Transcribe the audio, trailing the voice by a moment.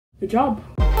Good job.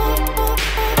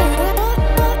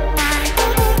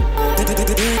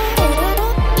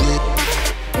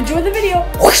 Enjoy the video.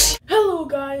 Whoosh! Hello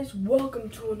guys,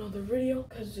 welcome to another video,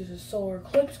 because there's a solar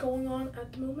eclipse going on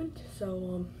at the moment.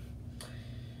 So,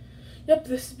 yep,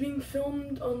 this is being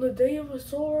filmed on the day of a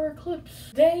solar eclipse.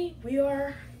 Today, we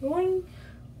are going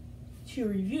to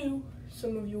review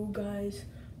some of you guys'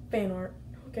 fan art,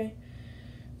 okay?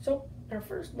 So, our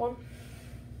first one,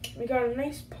 we got a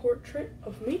nice portrait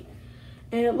of me,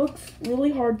 and it looks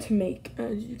really hard to make,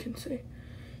 as you can see.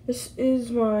 This is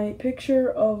my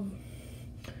picture of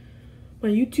my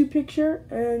YouTube picture,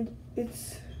 and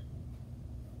it's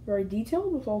very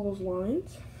detailed with all those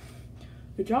lines.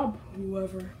 Good job,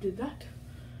 whoever did that.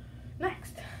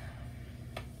 Next.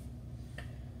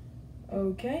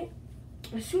 Okay.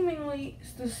 Assumingly,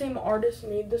 it's the same artist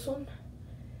made this one.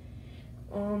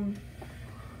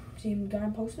 Same guy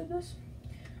posted this.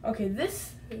 Okay,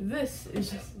 this is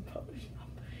just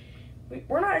Photoshop.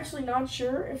 We're not actually not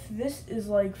sure if this is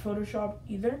like Photoshop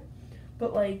either,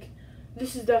 but like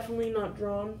this is definitely not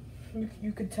drawn.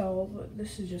 You could tell that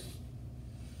this is just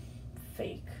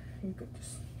fake. You could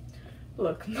just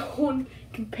look. No one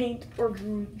can paint or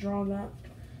draw that.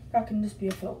 That can just be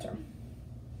a filter.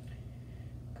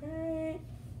 Okay,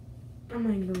 I'm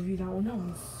not even gonna review that one. That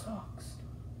one sucks.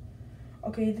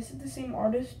 Okay, this is the same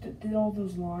artist that did all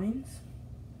those lines.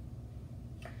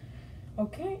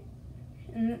 Okay,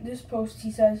 in this post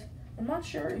he says, "I'm not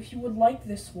sure if you would like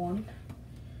this one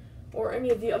or any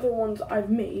of the other ones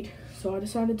I've made, so I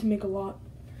decided to make a lot."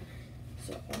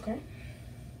 So, okay.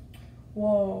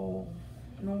 Whoa,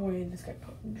 no way this guy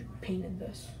painted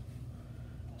this.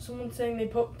 Someone's saying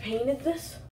they painted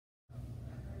this?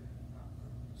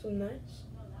 Some nice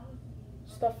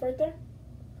stuff right there.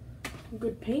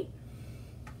 Good paint.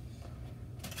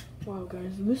 Wow,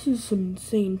 guys, this is some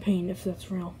insane paint if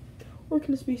that's real. Or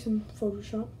can this be some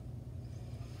Photoshop?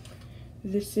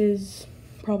 This is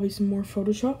probably some more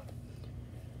Photoshop.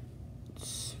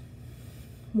 It's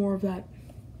more of that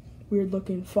weird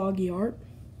looking foggy art.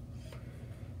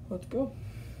 Let's go.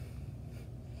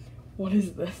 What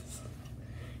is this?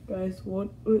 Guys, what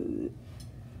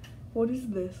is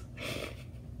this?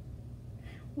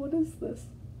 What is this?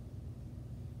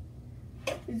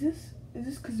 Is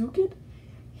this Kazukid?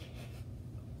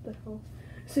 What the hell?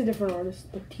 It's a different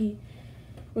artist, but he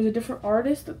was a different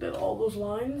artist that did all those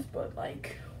lines, but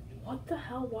like, what the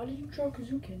hell? Why did you draw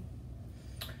Kazukid?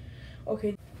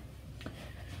 Okay.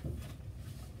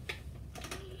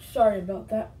 Sorry about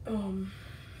that.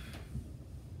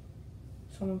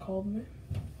 Someone called me.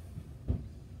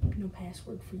 No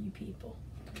password for you people.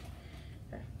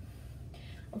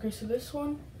 Okay, so this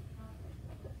one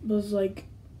was like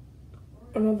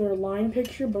another line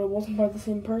picture, but it wasn't by the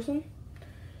same person.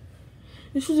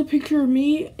 This was a picture of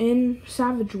me in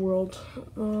Savage World.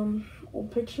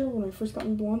 Old picture when I first got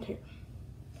my blonde hair.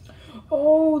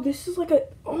 Oh, this is like a,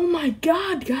 oh my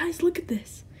god, guys, look at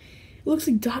this. It looks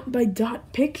like dot by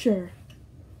dot picture.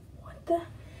 What the?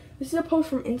 This is a post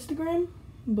from Instagram,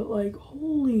 but like,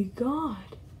 holy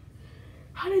god.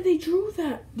 How did they draw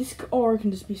that? This, or it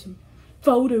can just be some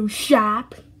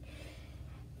Photoshop.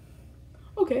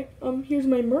 Okay, here's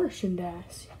my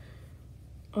merchandise.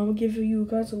 I'll give you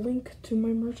guys a link to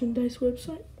my merchandise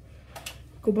website.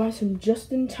 Go buy some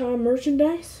just-in-time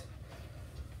merchandise.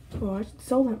 Oh, I should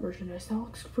sell that merchandise. That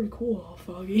looks pretty cool, all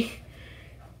foggy.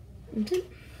 Okay.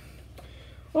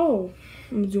 Oh,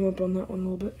 I'm gonna zoom up on that one a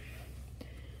little bit.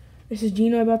 This is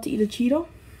Gino about to eat a Cheeto.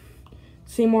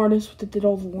 Same artist that did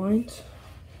all the lines.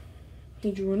 He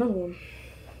drew another one.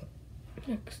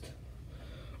 Next.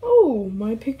 Oh,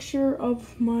 my picture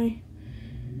of my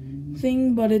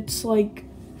thing, but it's like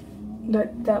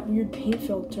that weird paint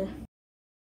filter.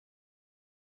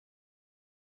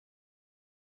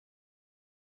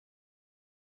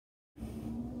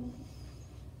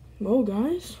 Oh,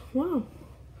 guys, wow.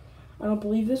 I don't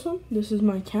believe this one. This is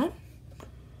my cat.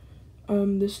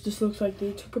 This just looks like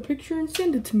they took a picture and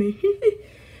sent it to me.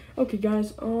 Okay,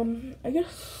 guys, I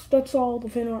guess that's all the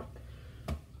fan art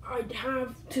I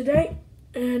have today.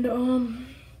 And,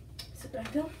 sit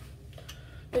back down.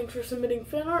 Thanks for submitting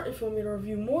fan art. If you want me to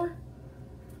review more,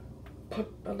 put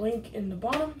a link in the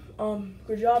bottom.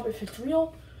 Good job if it's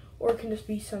real, or it can just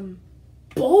be some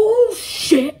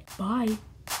bullshit. Bye.